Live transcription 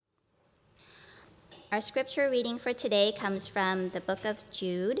Our scripture reading for today comes from the book of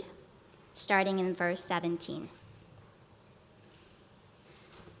Jude, starting in verse 17.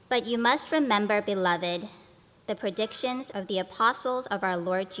 But you must remember, beloved, the predictions of the apostles of our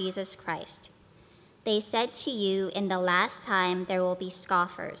Lord Jesus Christ. They said to you, in the last time there will be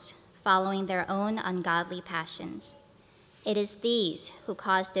scoffers, following their own ungodly passions. It is these who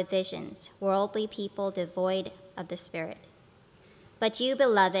cause divisions, worldly people devoid of the Spirit. But you,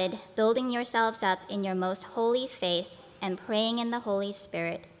 beloved, building yourselves up in your most holy faith and praying in the Holy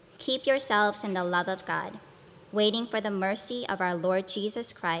Spirit, keep yourselves in the love of God, waiting for the mercy of our Lord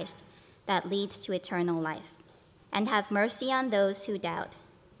Jesus Christ that leads to eternal life. And have mercy on those who doubt.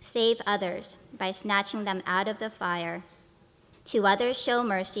 Save others by snatching them out of the fire. To others show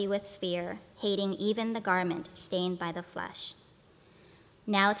mercy with fear, hating even the garment stained by the flesh.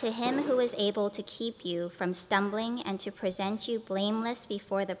 Now to him who is able to keep you from stumbling and to present you blameless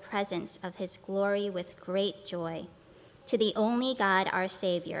before the presence of his glory with great joy, to the only God our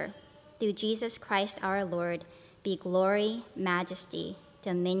Savior, through Jesus Christ our Lord, be glory, majesty,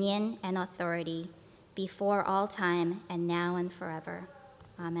 dominion, and authority, before all time and now and forever.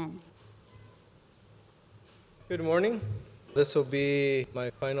 Amen. Good morning. This will be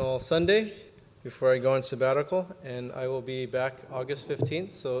my final Sunday before I go on sabbatical, and I will be back August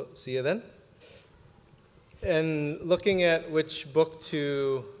 15th, so see you then. And looking at which book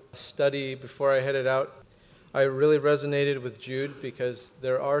to study before I headed out, I really resonated with Jude because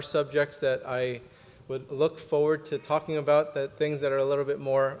there are subjects that I would look forward to talking about, that things that are a little bit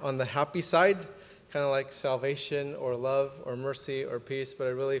more on the happy side, kind of like salvation or love or mercy or peace, but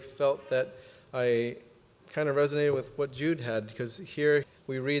I really felt that I kind of resonated with what Jude had, because here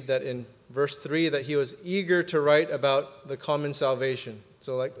we read that in verse 3 that he was eager to write about the common salvation.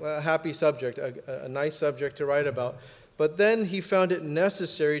 So like a happy subject, a nice subject to write about. But then he found it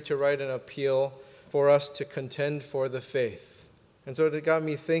necessary to write an appeal for us to contend for the faith. And so it got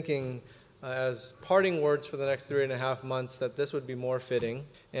me thinking as parting words for the next 3.5 months that this would be more fitting.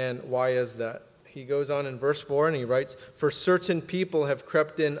 And why is that? He goes on in verse 4 and he writes, "For certain people have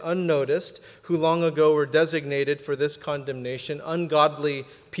crept in unnoticed, who long ago were designated for this condemnation, ungodly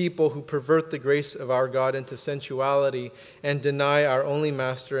people who pervert the grace of our God into sensuality and deny our only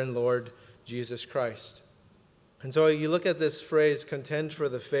Master and Lord, Jesus Christ." And so you look at this phrase, contend for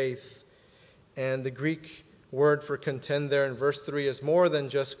the faith, and the Greek word for contend there in verse 3 is more than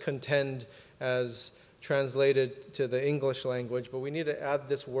just contend as translated to the English language, but we need to add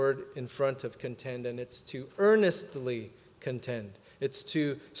this word in front of contend, and it's to earnestly contend. It's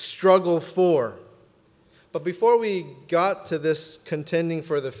to struggle for. But before we got to this contending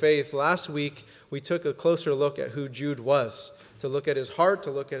for the faith, last week we took a closer look at who Jude was, to look at his heart,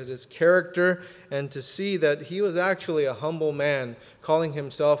 to look at his character, and to see that he was actually a humble man, calling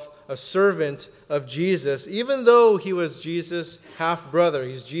himself a servant of Jesus, even though he was Jesus' half-brother.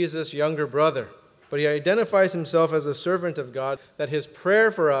 He's Jesus' younger brother. But he identifies himself as a servant of God, that his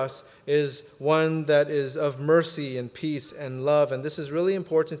prayer for us is one that is of mercy and peace and love. And this is really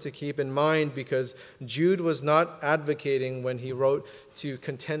important to keep in mind because Jude was not advocating when he wrote to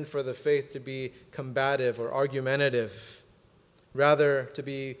contend for the faith to be combative or argumentative. Rather, to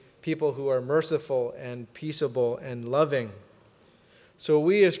be people who are merciful and peaceable and loving. So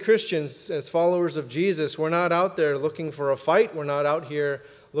we as Christians, as followers of Jesus, we're not out there looking for a fight. We're not out here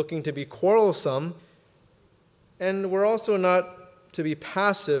looking to be quarrelsome, and we're also not to be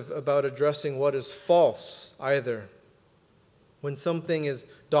passive about addressing what is false either. When something is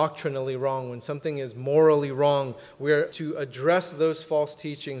doctrinally wrong, when something is morally wrong, we are to address those false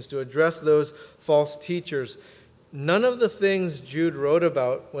teachings, to address those false teachers. None of the things Jude wrote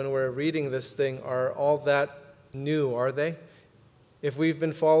about when we're reading this thing are all that new, are they? If we've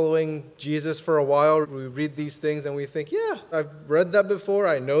been following Jesus for a while, we read these things and we think, yeah, I've read that before,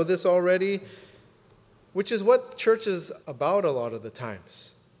 I know this already, which is what church is about a lot of the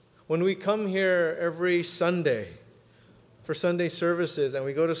times. When we come here every Sunday for Sunday services and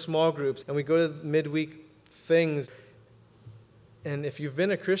we go to small groups and we go to midweek things, and if you've been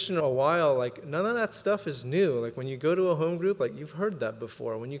a Christian a while, like none of that stuff is new. Like when you go to a home group, like you've heard that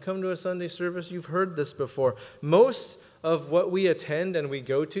before. When you come to a Sunday service, you've heard this before. Most of what we attend and we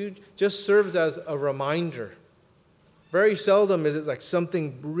go to just serves as a reminder. Very seldom is it like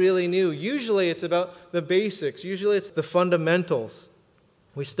something really new. Usually it's about the basics. Usually it's the fundamentals.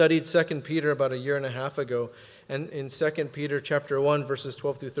 We studied 2 Peter about 1.5 years ago, and in 2 Peter chapter 1, verses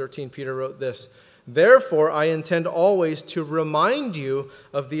 12 through 13, Peter wrote this, "Therefore I intend always to remind you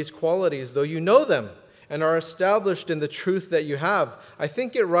of these qualities, though you know them, and are established in the truth that you have. I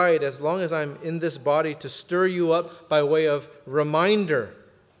think it right, as long as I'm in this body, to stir you up by way of reminder,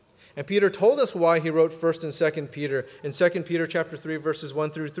 And Peter told us why he wrote 1st and 2nd Peter. In 2nd Peter chapter 3, verses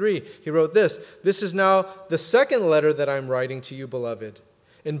 1 through 3, he wrote this, "This is now the second letter that I am writing to you, beloved.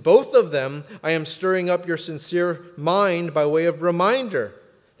 In both of them, I am stirring up your sincere mind by way of reminder,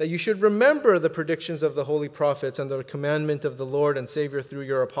 that you should remember the predictions of the holy prophets and the commandment of the Lord and Savior through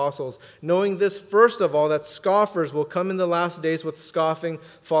your apostles, knowing this first of all, that scoffers will come in the last days with scoffing,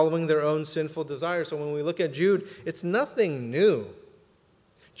 following their own sinful desires." So when we look at Jude, it's nothing new.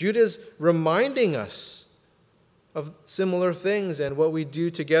 Jude is reminding us of similar things, and what we do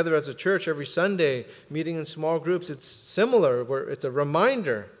together as a church every Sunday, meeting in small groups, it's similar, where it's a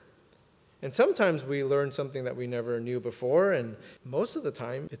reminder. And sometimes we learn something that we never knew before, and most of the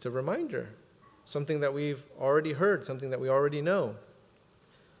time it's a reminder, something that we've already heard, something that we already know.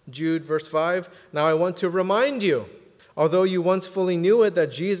 Jude, verse 5, "Now I want to remind you, although you once fully knew it,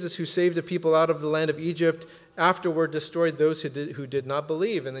 that Jesus, who saved the people out of the land of Egypt, afterward destroyed those who did not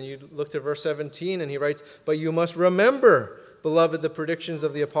believe." And then you look to verse 17, and he writes, "But you must remember, beloved, the predictions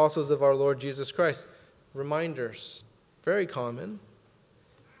of the apostles of our Lord Jesus Christ." Reminders, very common.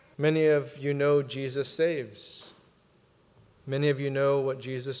 Many of you know Jesus saves. Many of you know what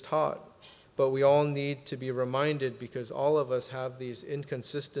Jesus taught. But we all need to be reminded, because all of us have these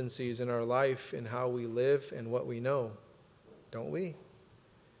inconsistencies in our life in how we live and what we know. Don't we?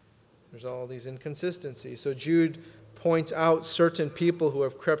 There's all these inconsistencies. So Jude points out certain people who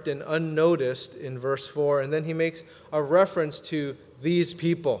have crept in unnoticed in verse 4, and then he makes a reference to these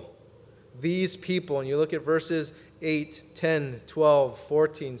people. These people. And you look at verses 8, 10, 12,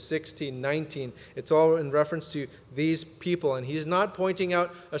 14, 16, 19. It's all in reference to these people. And he's not pointing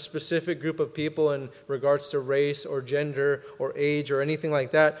out a specific group of people in regards to race or gender or age or anything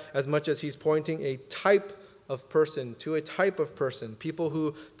like that, as much as he's pointing a type of person to a type of person. People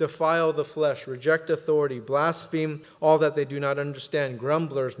who defile the flesh, reject authority, blaspheme all that they do not understand,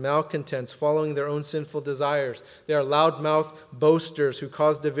 grumblers, malcontents, following their own sinful desires. They are loudmouth boasters who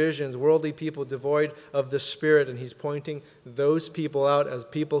cause divisions, worldly people devoid of the Spirit. And he's pointing those people out as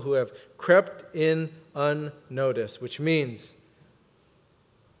people who have crept in unnoticed, which means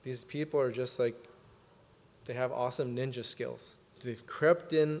these people are just like, they have awesome ninja skills. They've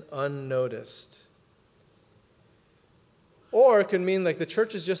crept in unnoticed. Or it could mean like the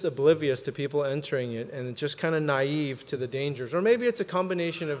church is just oblivious to people entering it and just kind of naive to the dangers. Or maybe it's a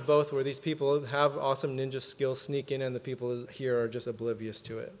combination of both, where these people have awesome ninja skills, sneak in, and the people here are just oblivious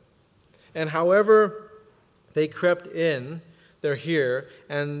to it. And however they crept in, they're here,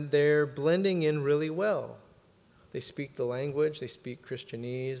 and they're blending in really well. They speak the language, they speak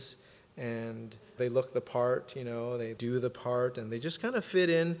Christianese, and they look the part, they do the part, and they just kind of fit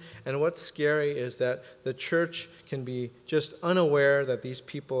in. And what's scary is that the church can be just unaware that these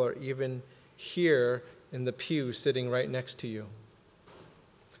people are even here in the pew sitting right next to you.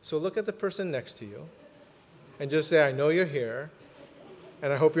 So look at the person next to you and just say, "I know you're here,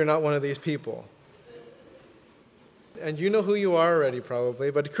 and I hope you're not one of these people." And you know who you are already probably,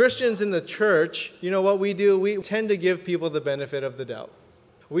 but Christians in the church, you know what we do? We tend to give people the benefit of the doubt.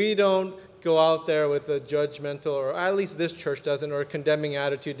 We don't go out there with a judgmental, or at least this church doesn't, or a condemning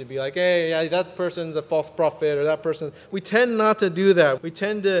attitude to be like, "Hey, yeah, that person's a false prophet," or that person. We tend not to do that. We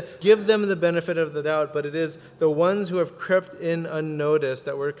tend to give them the benefit of the doubt, but it is the ones who have crept in unnoticed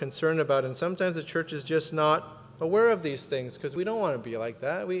that we're concerned about. And sometimes the church is just not aware of these things, because we don't want to be like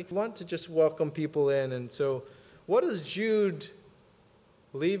that. We want to just welcome people in. And so what is Jude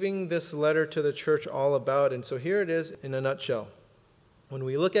leaving this letter to the church all about? And so here it is in a nutshell. When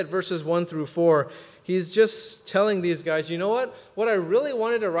we look at verses 1 through 4, he's just telling these guys, you know what? What I really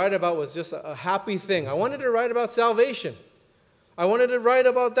wanted to write about was just a happy thing. I wanted to write about salvation. I wanted to write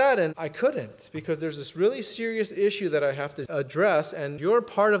about that, and I couldn't, because there's this really serious issue that I have to address, and you're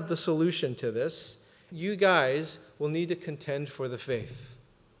part of the solution to this. You guys will need to contend for the faith.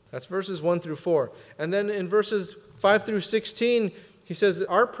 That's verses 1 through 4. And then in verses 5 through 16, he says,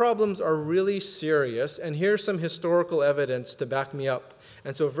 our problems are really serious, and here's some historical evidence to back me up.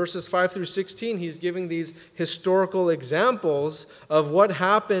 And so verses 5 through 16, he's giving these historical examples of what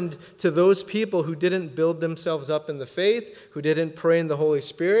happened to those people who didn't build themselves up in the faith, who didn't pray in the Holy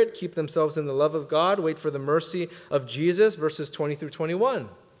Spirit, keep themselves in the love of God, wait for the mercy of Jesus, verses 20 through 21.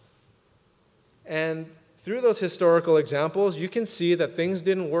 And through those historical examples, you can see that things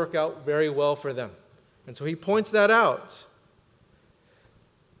didn't work out very well for them. And so he points that out.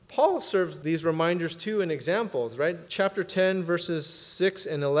 Paul serves these reminders too in examples, right? Chapter 10, verses 6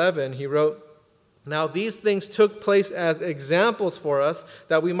 and 11, he wrote, "Now these things took place as examples for us,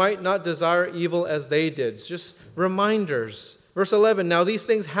 that we might not desire evil as they did." It's just reminders. Verse 11, now these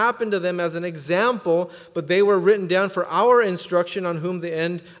things happened to them as an example, but they were written down for our instruction, on whom the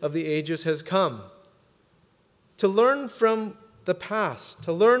end of the ages has come. To learn from the past,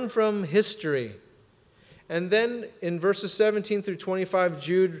 to learn from history. And then in verses 17 through 25,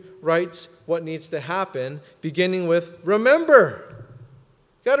 Jude writes what needs to happen, beginning with, remember.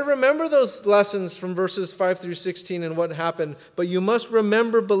 You got to remember those lessons from verses 5 through 16 and what happened. But you must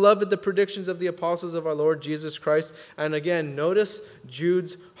remember, beloved, the predictions of the apostles of our Lord Jesus Christ. And again, notice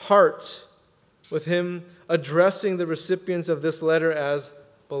Jude's heart with him addressing the recipients of this letter as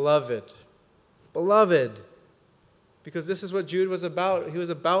beloved. Beloved. Because this is what Jude was about. He was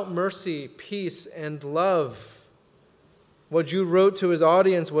about mercy, peace, and love. What Jude wrote to his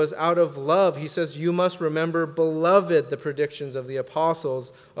audience was out of love. He says, you must remember, beloved, the predictions of the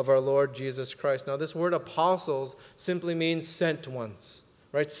apostles of our Lord Jesus Christ. Now, this word apostles simply means sent ones,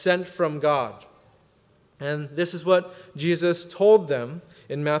 right? Sent from God. And this is what Jesus told them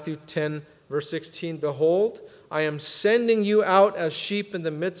in Matthew 10, verse 16. Behold, I am sending you out as sheep in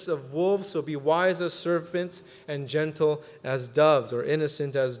the midst of wolves, so be wise as serpents and gentle as doves, or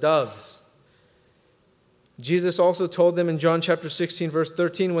innocent as doves. Jesus also told them in John chapter 16, verse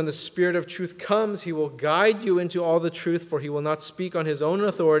 13, when the Spirit of truth comes, he will guide you into all the truth, for he will not speak on his own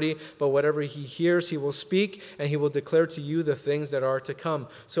authority, but whatever he hears, he will speak, and he will declare to you the things that are to come.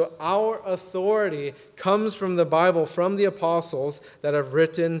 So our authority comes from the Bible, from the apostles that have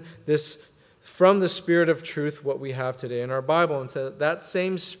written this from the Spirit of truth, what we have today in our Bible. And so that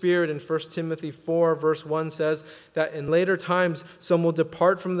same Spirit in 1 Timothy 4, verse 1 says that in later times some will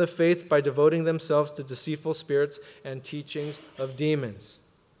depart from the faith by devoting themselves to deceitful spirits and teachings of demons.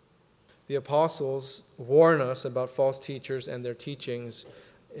 The apostles warn us about false teachers and their teachings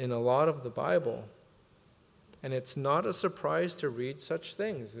in a lot of the Bible. And it's not a surprise to read such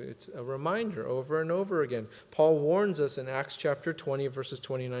things. It's a reminder over and over again. Paul warns us in Acts chapter 20, verses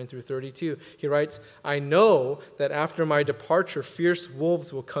 29 through 32. He writes, I know that after my departure, fierce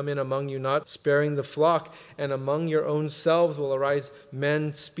wolves will come in among you, not sparing the flock, and among your own selves will arise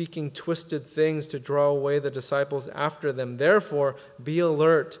men speaking twisted things to draw away the disciples after them. Therefore, be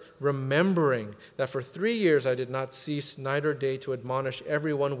alert, remembering that for 3 years I did not cease night or day to admonish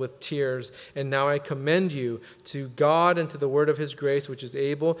everyone with tears, and now I commend you to God and to the word of his grace, which is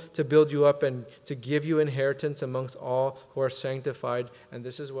able to build you up and to give you inheritance amongst all who are sanctified. And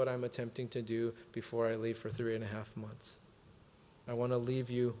this is what I'm attempting to do before I leave for 3.5 months. I want to leave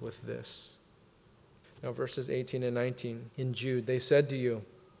you with this. Now, verses 18 and 19 in Jude, they said to you,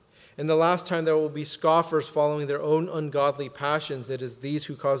 in the last time there will be scoffers following their own ungodly passions. It is these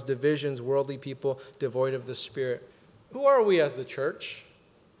who cause divisions, worldly people devoid of the Spirit. Who are we as the church?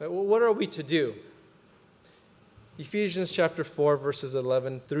 What are we to do? Ephesians chapter 4, verses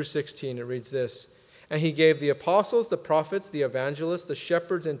 11 through 16, it reads this. And he gave the apostles, the prophets, the evangelists, the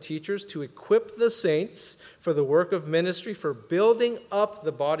shepherds, and teachers to equip the saints for the work of ministry, for building up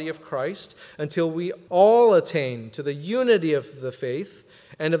the body of Christ, until we all attain to the unity of the faith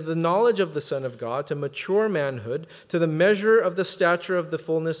and of the knowledge of the Son of God, to mature manhood, to the measure of the stature of the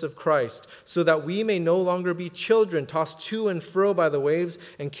fullness of Christ, so that we may no longer be children, tossed to and fro by the waves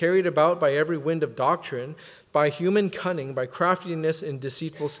and carried about by every wind of doctrine, by human cunning, by craftiness and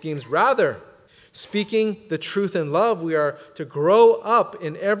deceitful schemes. Rather, speaking the truth in love, we are to grow up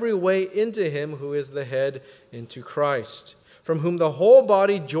in every way into him who is the head, into Christ, from whom the whole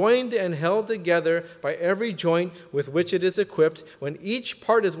body, joined and held together by every joint with which it is equipped, when each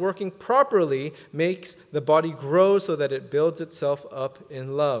part is working properly, makes the body grow so that it builds itself up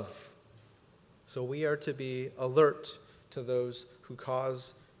in love. So we are to be alert to those who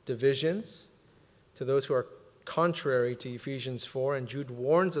cause divisions, to those who are contrary to Ephesians 4, and Jude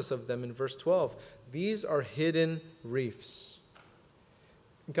warns us of them in verse 12. These are hidden reefs.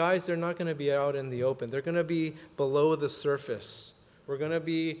 Guys, they're not going to be out in the open. They're going to be below the surface. We're going to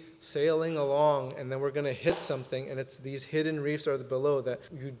be sailing along, and then we're going to hit something, and it's these hidden reefs are below that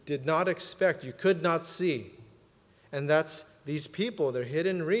you did not expect, you could not see. And that's these people. They're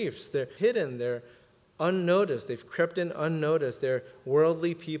hidden reefs. They're hidden. They're unnoticed. They've crept in unnoticed. They're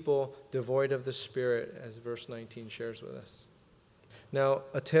worldly people devoid of the Spirit, as verse 19 shares with us. Now,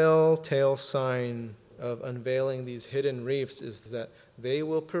 a telltale sign of unveiling these hidden reefs is that they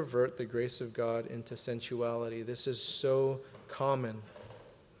will pervert the grace of God into sensuality. This is so common.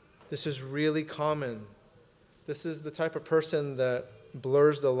 This is really common. This is the type of person that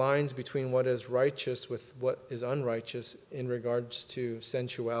blurs the lines between what is righteous with what is unrighteous in regards to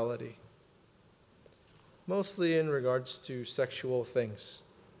sensuality. Mostly in regards to sexual things.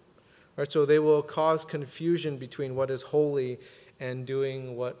 Right, so they will cause confusion between what is holy and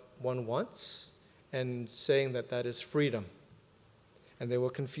doing what one wants and saying that that is freedom. And they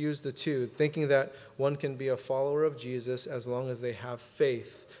will confuse the two, thinking that one can be a follower of Jesus as long as they have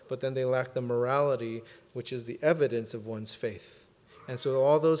faith, but then they lack the morality, which is the evidence of one's faith. And so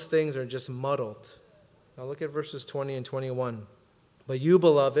all those things are just muddled. Now look at verses 20 and 21. But you,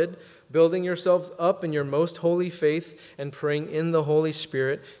 beloved, building yourselves up in your most holy faith and praying in the Holy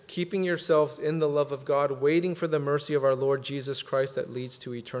Spirit, keeping yourselves in the love of God, waiting for the mercy of our Lord Jesus Christ that leads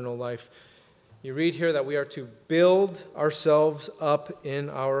to eternal life. You read here that we are to build ourselves up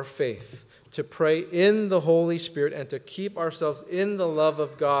in our faith, to pray in the Holy Spirit, and to keep ourselves in the love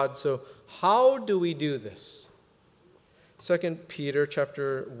of God. So how do we do this? 2 Peter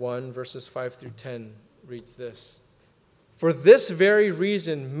chapter 1, verses 5 through 10 reads this. For this very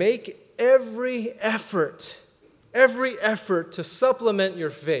reason, make every effort to supplement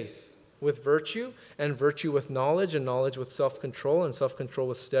your faith with virtue, and virtue with knowledge, and knowledge with self-control, and self-control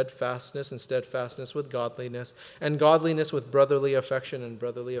with steadfastness, and steadfastness with godliness, and godliness with brotherly affection, and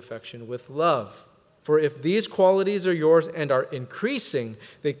brotherly affection with love. For if these qualities are yours and are increasing,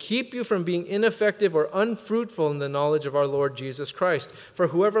 they keep you from being ineffective or unfruitful in the knowledge of our Lord Jesus Christ. For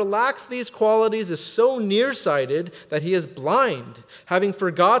whoever lacks these qualities is so nearsighted that he is blind, having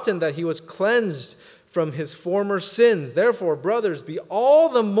forgotten that he was cleansed from his former sins. Therefore, brothers, be all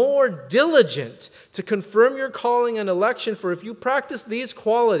the more diligent to confirm your calling and election, for if you practice these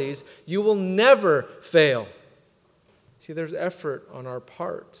qualities, you will never fail. See, there's effort on our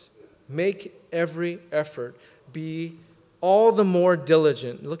part. Make every effort. Be all the more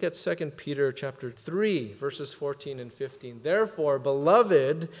diligent. Look at 2 Peter chapter 3, verses 14 and 15. Therefore,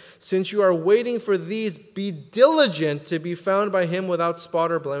 beloved, since you are waiting for these, be diligent to be found by him without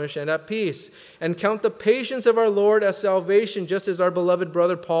spot or blemish and at peace. And count the patience of our Lord as salvation, just as our beloved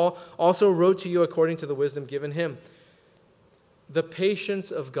brother Paul also wrote to you according to the wisdom given him. The patience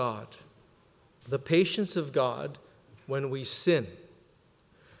of God. The patience of God when we sin.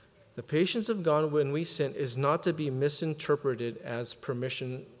 The patience of God when we sin is not to be misinterpreted as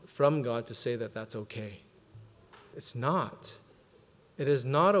permission from God to say that that's okay. It's not. It is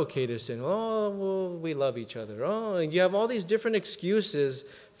not okay to sin. Oh, well, we love each other. Oh, and you have all these different excuses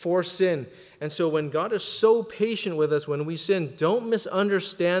for sin. And so when God is so patient with us when we sin, don't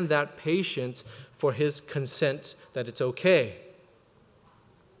misunderstand that patience for his consent that it's okay.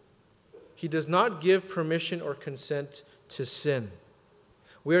 He does not give permission or consent to sin.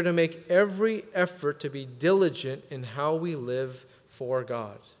 We are to make every effort to be diligent in how we live for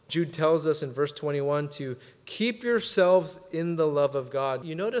God. Jude tells us in verse 21 to keep yourselves in the love of God.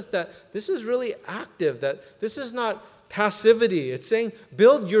 You notice that this is really active, that this is not passivity. It's saying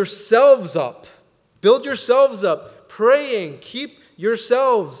build yourselves up. Build yourselves up, praying, keep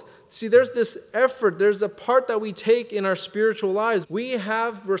yourselves. See, there's this effort. There's a part that we take in our spiritual lives. We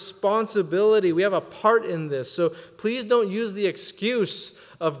have responsibility. We have a part in this. So please don't use the excuse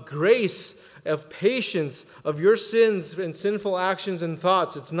of grace, of patience, of your sins and sinful actions and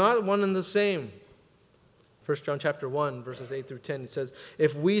thoughts. It's not one and the same. 1 John chapter 1, verses 8 through 10, it says,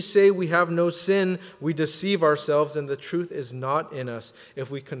 if we say we have no sin, we deceive ourselves and the truth is not in us.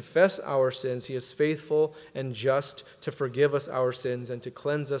 If we confess our sins, he is faithful and just to forgive us our sins and to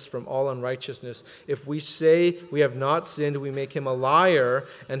cleanse us from all unrighteousness. If we say we have not sinned, we make him a liar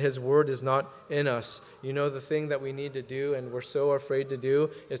and his word is not in us. You know, the thing that we need to do and we're so afraid to do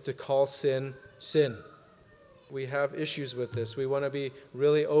is to call sin, sin. We have issues with this. We want to be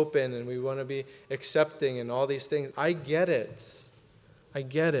really open and we want to be accepting and all these things. I get it. I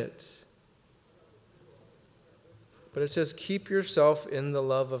get it. But it says, keep yourself in the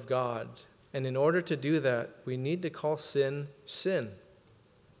love of God. And in order to do that, we need to call sin, sin.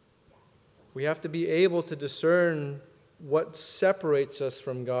 We have to be able to discern what separates us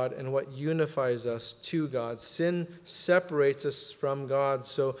from God and what unifies us to God. Sin separates us from God.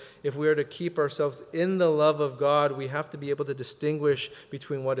 So if we are to keep ourselves in the love of God, we have to be able to distinguish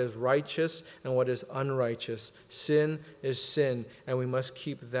between what is righteous and what is unrighteous. Sin is sin, and we must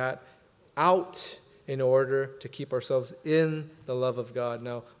keep that out in order to keep ourselves in the love of God.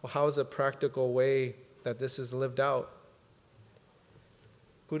 Now, how is a practical way that this is lived out?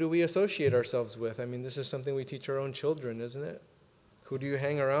 Who do we associate ourselves with? I mean, this is something we teach our own children, isn't it? Who do you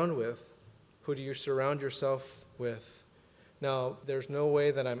hang around with? Who do you surround yourself with? Now, there's no way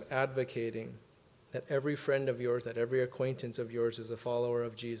that I'm advocating that every friend of yours, that every acquaintance of yours is a follower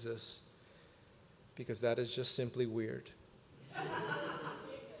of Jesus, because that is just simply weird.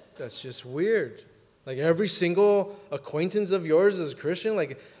 That's just weird. Like every single acquaintance of yours is a Christian?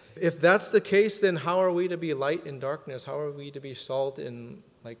 Like, if that's the case, then how are we to be light in darkness? How are we to be salt in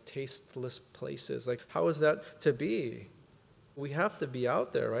like tasteless places? Like, how is that to be? We have to be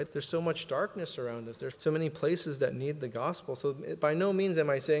out there, right? There's so much darkness around us. There's so many places that need the gospel. So by no means am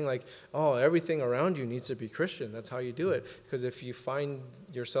I saying like, oh, everything around you needs to be Christian. That's how you do it. Because if you find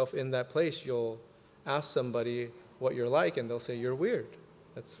yourself in that place, you'll ask somebody what you're like, and they'll say, you're weird.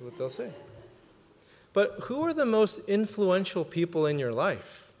 That's what they'll say. But who are the most influential people in your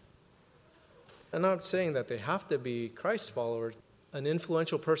life? I'm not saying that they have to be Christ followers. An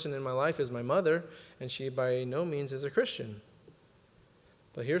influential person in my life is my mother, and she by no means is a Christian.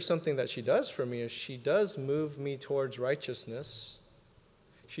 But here's something that she does for me, is she does move me towards righteousness.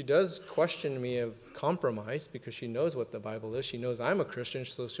 She does question me of compromise because she knows what the Bible is. She knows I'm a Christian,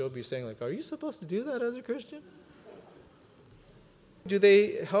 so she'll be saying like, are you supposed to do that as a Christian? Do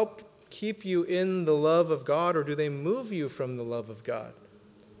they help keep you in the love of God, or do they move you from the love of God?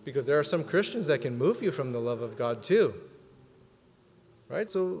 Because there are some Christians that can move you from the love of God too. Right?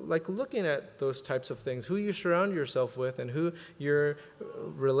 So like looking at those types of things, who you surround yourself with and who you're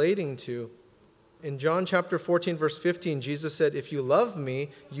relating to. In John chapter 14, verse 15, Jesus said, if you love me,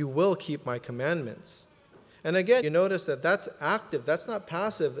 you will keep my commandments. And again, you notice that that's active. That's not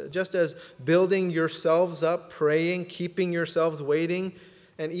passive. Just as building yourselves up, praying, keeping yourselves waiting,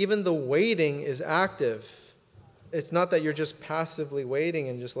 and even the waiting is active. It's not that you're just passively waiting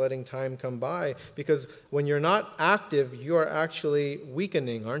and just letting time come by, because when you're not active, you are actually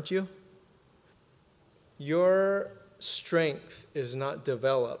weakening, aren't you? Your strength is not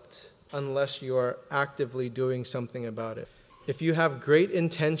developed unless you are actively doing something about it. If you have great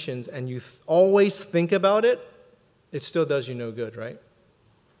intentions and you always think about it, it still does you no good, right?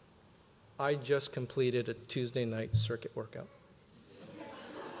 I just completed a Tuesday night circuit workout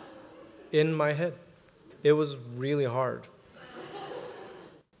in my head. It was really hard.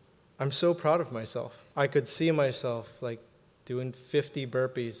 I'm so proud of myself. I could see myself like doing 50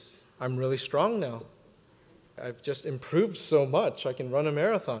 burpees. I'm really strong now. I've just improved so much. I can run a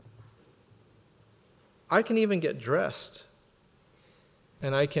marathon. I can even get dressed.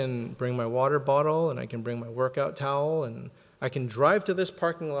 And I can bring my water bottle, and I can bring my workout towel, and I can drive to this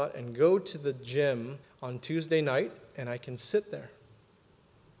parking lot and go to the gym on Tuesday night, and I can sit there.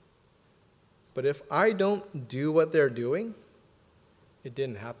 But if I don't do what they're doing, it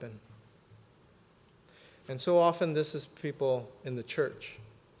didn't happen. And so often this is people in the church.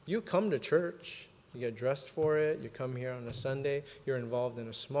 You come to church, you get dressed for it, you come here on a Sunday, you're involved in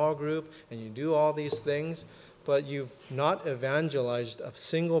a small group, and you do all these things, but you've not evangelized a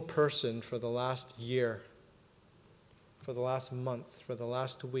single person for the last year, for the last month, for the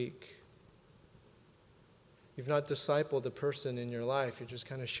last week. You've not discipled a person in your life. You're just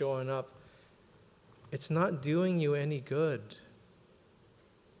kind of showing up. It's not doing you any good.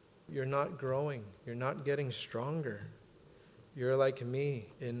 You're not growing. You're not getting stronger. You're like me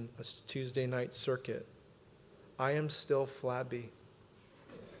in a Tuesday night circuit. I am still flabby.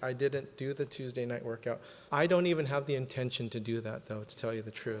 I didn't do the Tuesday night workout. I don't even have the intention to do that, though, to tell you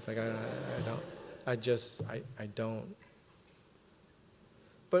the truth. Like I don't. I don't.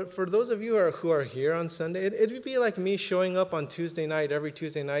 But for those of you who are here on Sunday, it would be like me showing up on Tuesday night, every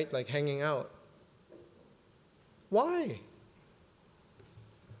Tuesday night, like hanging out. Why?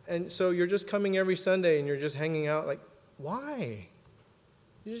 And so you're just coming every Sunday and you're just hanging out. Like, why?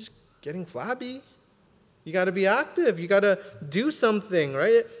 You're just getting flabby. You got to be active. You got to do something,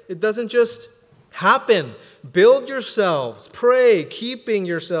 right? It doesn't just happen. Build yourselves. Pray, keeping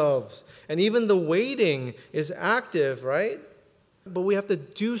yourselves. And even the waiting is active, right? But we have to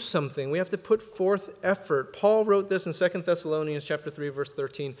do something. We have to put forth effort. Paul wrote this in 2 Thessalonians chapter 3, verse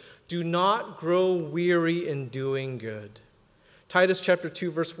 13. Do not grow weary in doing good. Titus chapter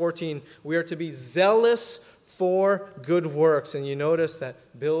 2, verse 14. We are to be zealous for good works. And you notice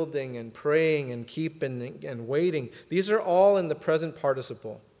that building and praying and keeping and waiting, these are all in the present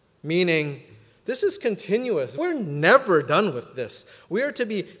participle, meaning this is continuous. We're never done with this. We are to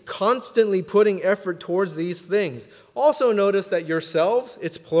be constantly putting effort towards these things. Also notice that yourselves,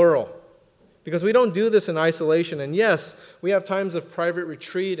 it's plural, because we don't do this in isolation. And yes, we have times of private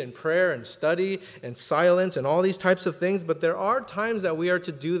retreat and prayer and study and silence and all these types of things, but there are times that we are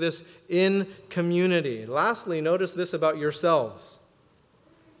to do this in community. Lastly, notice this about yourselves,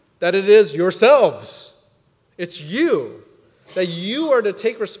 that it is yourselves. It's you. That you are to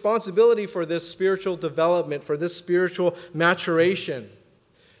take responsibility for this spiritual development, for this spiritual maturation.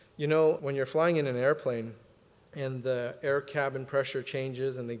 You know, when you're flying in an airplane and the air cabin pressure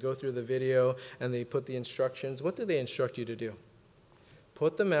changes and they go through the video and they put the instructions, what do they instruct you to do?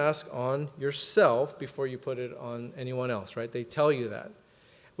 Put the mask on yourself before you put it on anyone else, right? They tell you that.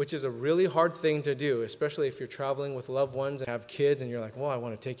 which is a really hard thing to do, especially if you're traveling with loved ones and have kids and you're like, well, I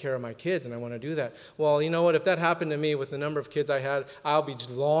want to take care of my kids and I want to do that. Well, you know what? If that happened to me with the number of kids I had, I'll be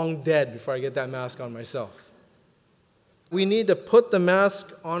long dead before I get that mask on myself. We need to put the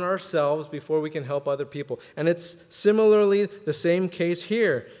mask on ourselves before we can help other people. And it's similarly the same case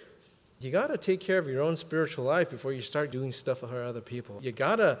here. You got to take care of your own spiritual life before you start doing stuff for other people. You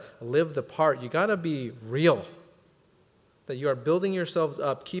got to live the part. You got to be real. That you are building yourselves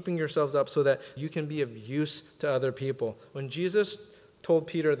up, keeping yourselves up so that you can be of use to other people. When Jesus told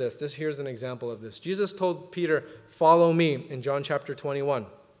Peter this, here's an example of this. Jesus told Peter, follow me in John chapter 21.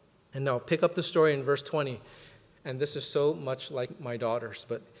 And now pick up the story in verse 20. And this is so much like my daughters,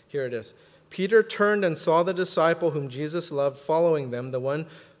 but here it is. Peter turned and saw the disciple whom Jesus loved following them, the one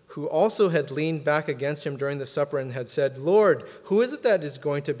who also had leaned back against him during the supper and had said, Lord, who is it that is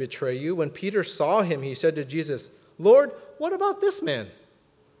going to betray you? When Peter saw him, he said to Jesus, Lord, what about this man?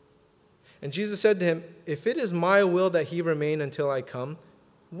 And Jesus said to him, if it is my will that he remain until I come,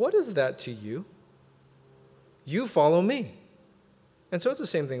 what is that to you? You follow me. And so it's the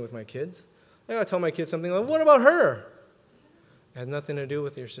same thing with my kids. I gotta tell my kids something like, what about her? It has nothing to do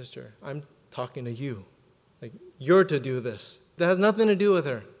with your sister. I'm talking to you. Like, you're to do this. That has nothing to do with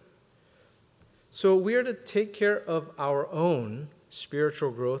her. So we are to take care of our own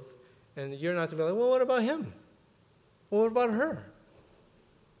spiritual growth, and you're not to be like, well, what about him? Well, what about her?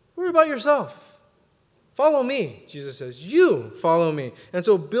 Worry about yourself. Follow me, Jesus says. You follow me. And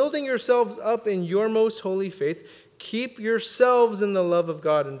so building yourselves up in your most holy faith, keep yourselves in the love of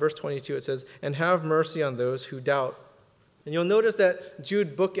God. In verse 22 it says, and have mercy on those who doubt. And you'll notice that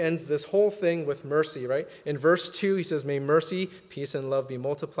Jude bookends this whole thing with mercy, right? In verse 2, he says, may mercy, peace, and love be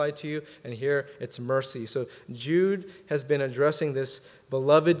multiplied to you. And here it's mercy. So Jude has been addressing this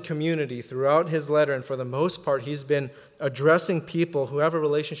beloved community throughout his letter. And for the most part, he's been addressing people who have a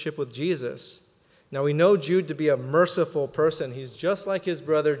relationship with Jesus. Now, we know Jude to be a merciful person. He's just like his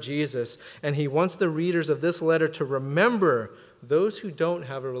brother Jesus. And he wants the readers of this letter to remember those who don't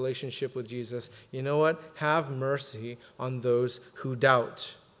have a relationship with Jesus. You know what? Have mercy on those who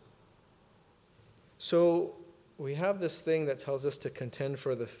doubt. So we have this thing that tells us to contend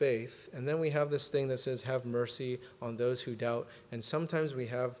for the faith. And then we have this thing that says have mercy on those who doubt. And sometimes we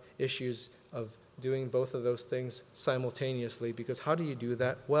have issues of doing both of those things simultaneously. Because how do you do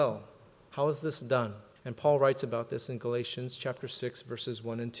that well? How is this done? And Paul writes about this in Galatians chapter 6, verses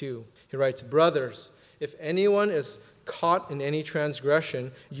 1 and 2. He writes, brothers, if anyone is caught in any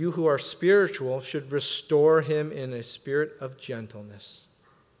transgression, you who are spiritual should restore him in a spirit of gentleness.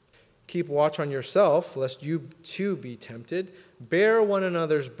 Keep watch on yourself, lest you too be tempted. Bear one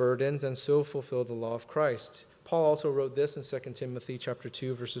another's burdens, and so fulfill the law of Christ. Paul also wrote this in 2 Timothy chapter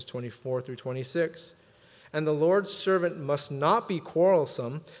 2, verses 24 through 26. And the Lord's servant must not be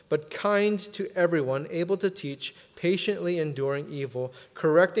quarrelsome, but kind to everyone, able to teach, patiently enduring evil,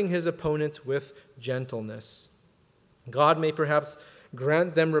 correcting his opponents with gentleness. God may perhaps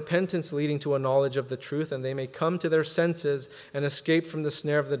grant them repentance leading to a knowledge of the truth, and they may come to their senses and escape from the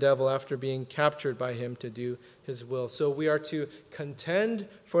snare of the devil after being captured by him to do his will. So we are to contend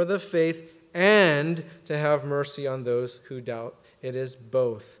for the faith and to have mercy on those who doubt. It is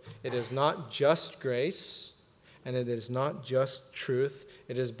both. It is not just grace, and it is not just truth.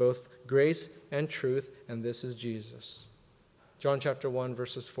 It is both grace and truth, and this is Jesus. John chapter 1,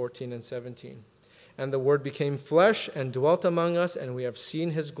 verses 14 and 17. And the Word became flesh and dwelt among us, and we have seen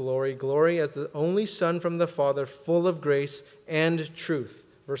his glory, glory as the only Son from the Father, full of grace and truth.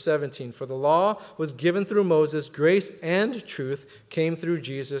 Verse 17, for the law was given through Moses, grace and truth came through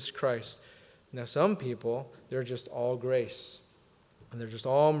Jesus Christ. Now some people, they're just all grace, and they're just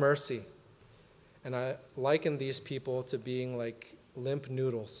all mercy. And I liken these people to being like limp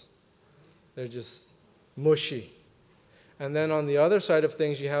noodles. They're just mushy. And then on the other side of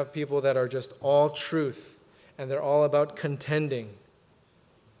things, you have people that are just all truth, and they're all about contending.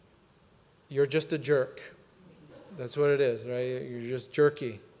 You're just a jerk. That's what it is, right? You're just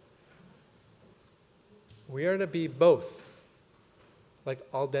jerky. We are to be both, like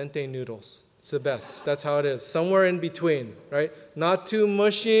al dente noodles. It's the best. That's how it is. Somewhere in between, right? Not too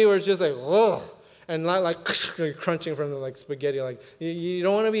mushy, or it's just like, ugh. And not like crunching from the like spaghetti. Like you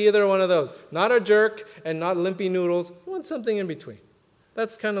don't want to be either one of those. Not a jerk and not limpy noodles. You want something in between.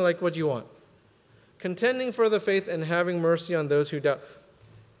 That's kind of like what you want. Contending for the faith and having mercy on those who doubt.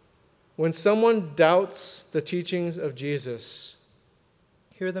 When someone doubts the teachings of Jesus,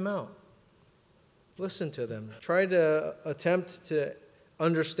 hear them out. Listen to them. Try to attempt to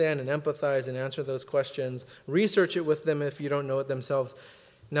understand and empathize and answer those questions. Research it with them if you don't know it themselves.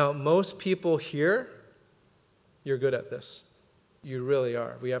 Now, most people here, you're good at this. You really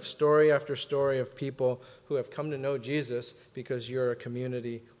are. We have story after story of people who have come to know Jesus because you're a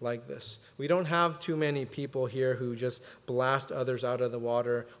community like this. We don't have too many people here who just blast others out of the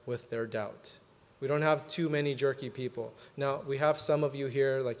water with their doubt. We don't have too many jerky people. Now, we have some of you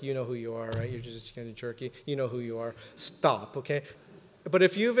here, like you know who you are, right? You're just kind of jerky. You know who you are. Stop, okay? But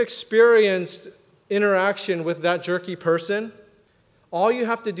if you've experienced interaction with that jerky person, all you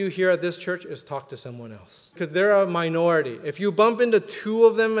have to do here at this church is talk to someone else. Because they're a minority. If you bump into two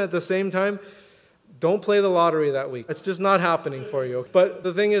of them at the same time, don't play the lottery that week. It's just not happening for you. But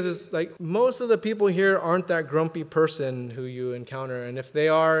the thing is like most of the people here aren't that grumpy person who you encounter. And if they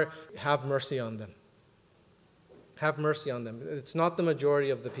are, have mercy on them. Have mercy on them. It's not the majority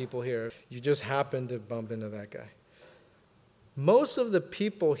of the people here. You just happen to bump into that guy. Most of the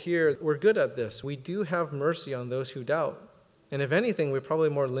people here, we're good at this. We do have mercy on those who doubt. And if anything, we're probably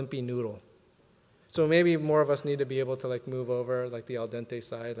more limpy noodle. So maybe more of us need to be able to like move over like the al dente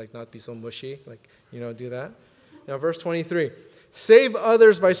side, like not be so mushy, like, do that. Now, verse 23, save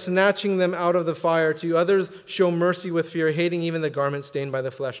others by snatching them out of the fire. To others show mercy with fear, hating even the garment stained by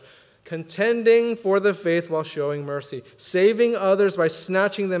the flesh. Contending for the faith while showing mercy. Saving others by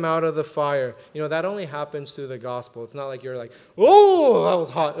snatching them out of the fire. That only happens through the gospel. It's not like you're like, oh, that was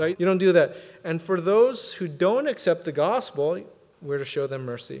hot, right? You don't do that. And for those who don't accept the gospel, we're to show them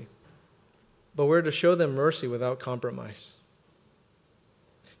mercy. But we're to show them mercy without compromise.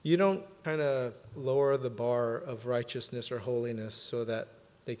 You don't kind of lower the bar of righteousness or holiness so that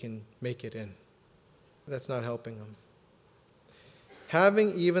they can make it in. That's not helping them.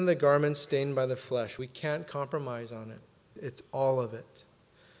 Having even the garments stained by the flesh, we can't compromise on it. It's all of it.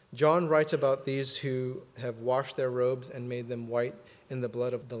 John writes about these who have washed their robes and made them white in the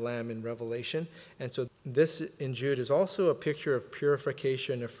blood of the Lamb in Revelation. And so this in Jude is also a picture of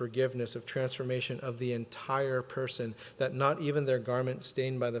purification, of forgiveness, of transformation of the entire person, that not even their garment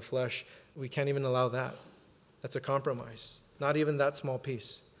stained by the flesh, we can't even allow that. That's a compromise. Not even that small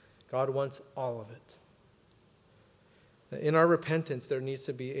piece. God wants all of it. In our repentance, there needs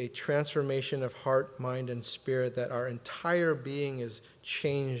to be a transformation of heart, mind, and spirit, that our entire being is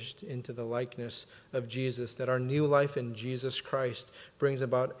changed into the likeness of Jesus, that our new life in Jesus Christ brings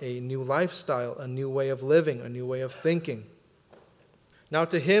about a new lifestyle, a new way of living, a new way of thinking. Now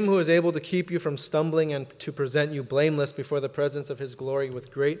to him who is able to keep you from stumbling and to present you blameless before the presence of his glory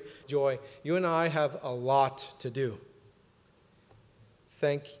with great joy, you and I have a lot to do.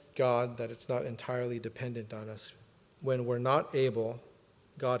 Thank God that it's not entirely dependent on us. When we're not able,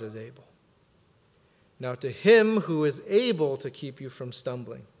 God is able. Now to him who is able to keep you from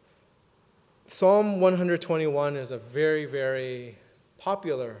stumbling. Psalm 121 is a very, very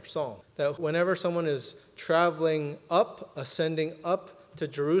popular psalm. That whenever someone is traveling up, ascending up to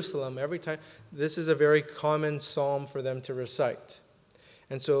Jerusalem, every time, this is a very common psalm for them to recite.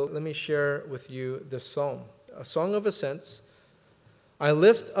 And so let me share with you this psalm. A song of ascents. I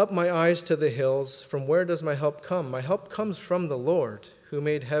lift up my eyes to the hills. From where does my help come? My help comes from the Lord, who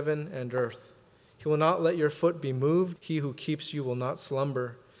made heaven and earth. He will not let your foot be moved. He who keeps you will not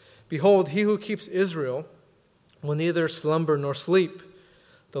slumber. Behold, he who keeps Israel will neither slumber nor sleep.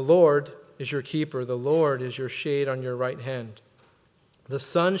 The Lord is your keeper. The Lord is your shade on your right hand. The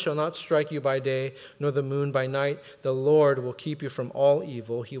sun shall not strike you by day, nor the moon by night. The Lord will keep you from all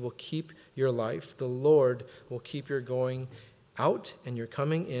evil. He will keep your life. The Lord will keep your going out and you're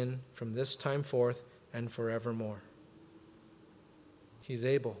coming in from this time forth and forevermore. He's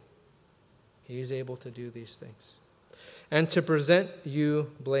able. He's able to do these things. And to present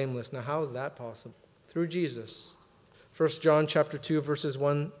you blameless. Now, how is that possible? Through Jesus. 1 John chapter 2, verses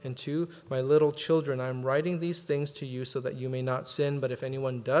 1 and 2. My little children, I am writing these things to you so that you may not sin. But if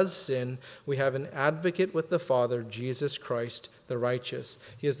anyone does sin, we have an advocate with the Father, Jesus Christ, the righteous.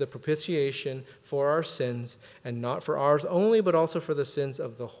 He is the propitiation for our sins, and not for ours only, but also for the sins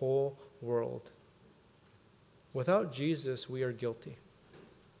of the whole world. Without Jesus, we are guilty.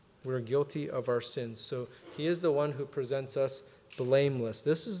 We are guilty of our sins. So he is the one who presents us blameless.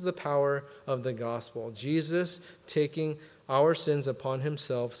 This is the power of the gospel. Jesus taking our sins upon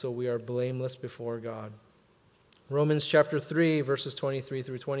himself so we are blameless before God. Romans chapter 3, verses 23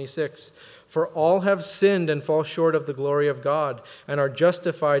 through 26. For all have sinned and fall short of the glory of God, and are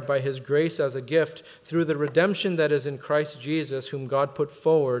justified by his grace as a gift through the redemption that is in Christ Jesus, whom God put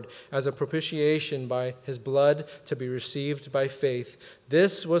forward as a propitiation by his blood to be received by faith.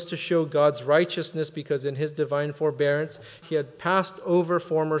 This was to show God's righteousness, because in his divine forbearance he had passed over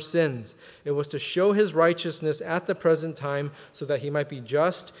former sins. It was to show his righteousness at the present time, so that he might be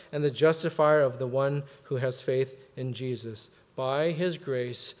just and the justifier of the one who has faith in Jesus. By his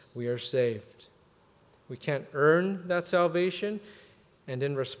grace we are saved. We can't earn that salvation. And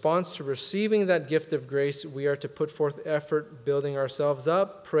in response to receiving that gift of grace, we are to put forth effort building ourselves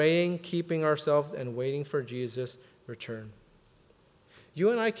up, praying, keeping ourselves, and waiting for Jesus' return. You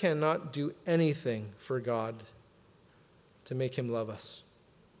and I cannot do anything for God to make him love us.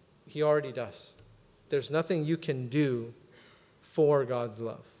 He already does. There's nothing you can do for God's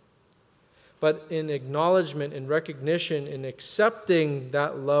love. But in acknowledgement, in recognition, in accepting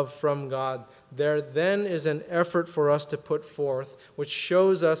that love from God, there then is an effort for us to put forth, which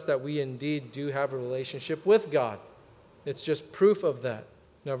shows us that we indeed do have a relationship with God. It's just proof of that.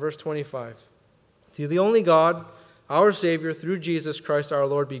 Now, verse 25. To the only God, our Savior, through Jesus Christ our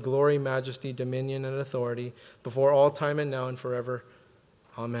Lord, be glory, majesty, dominion, and authority before all time and now and forever.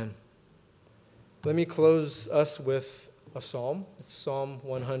 Amen. Let me close us with a psalm. It's Psalm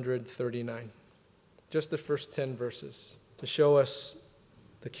 139. Just the first 10 verses to show us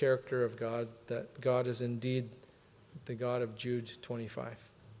the character of God, that God is indeed the God of Jude 25.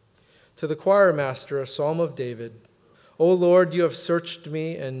 To the choir master, a psalm of David. O Lord, you have searched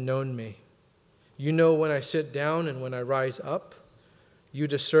me and known me. You know when I sit down and when I rise up. You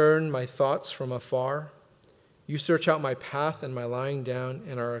discern my thoughts from afar. You search out my path and my lying down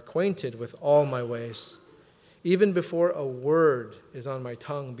and are acquainted with all my ways. Even before a word is on my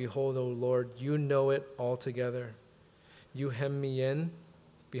tongue, behold, O Lord, you know it altogether. You hem me in,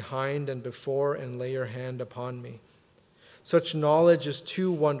 behind and before, and lay your hand upon me. Such knowledge is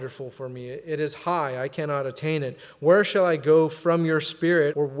too wonderful for me. It is high, I cannot attain it. Where shall I go from your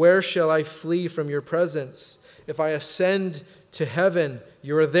spirit, or where shall I flee from your presence? If I ascend to heaven,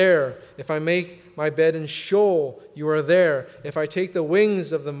 you are there. If I make my bed in Sheol, you are there. If I take the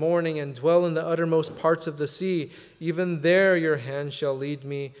wings of the morning and dwell in the uttermost parts of the sea, even there your hand shall lead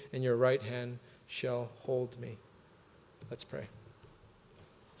me, and your right hand shall hold me. Let's pray.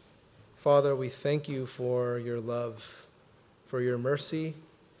 Father, we thank you for your love, for your mercy,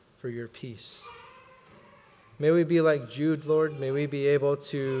 for your peace. May we be like Jude, Lord. May we be able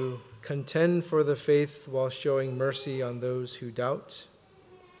to contend for the faith while showing mercy on those who doubt.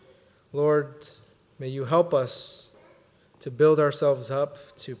 Lord, may you help us to build ourselves up,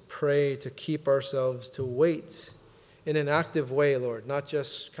 to pray, to keep ourselves, to wait in an active way, Lord, not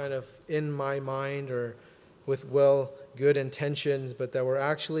just kind of in my mind or with good intentions, but that we're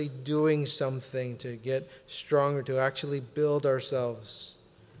actually doing something to get stronger, to actually build ourselves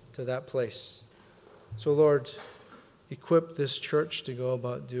to that place. So, Lord, equip this church to go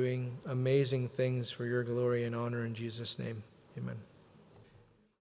about doing amazing things for your glory and honor in Jesus' name. Amen.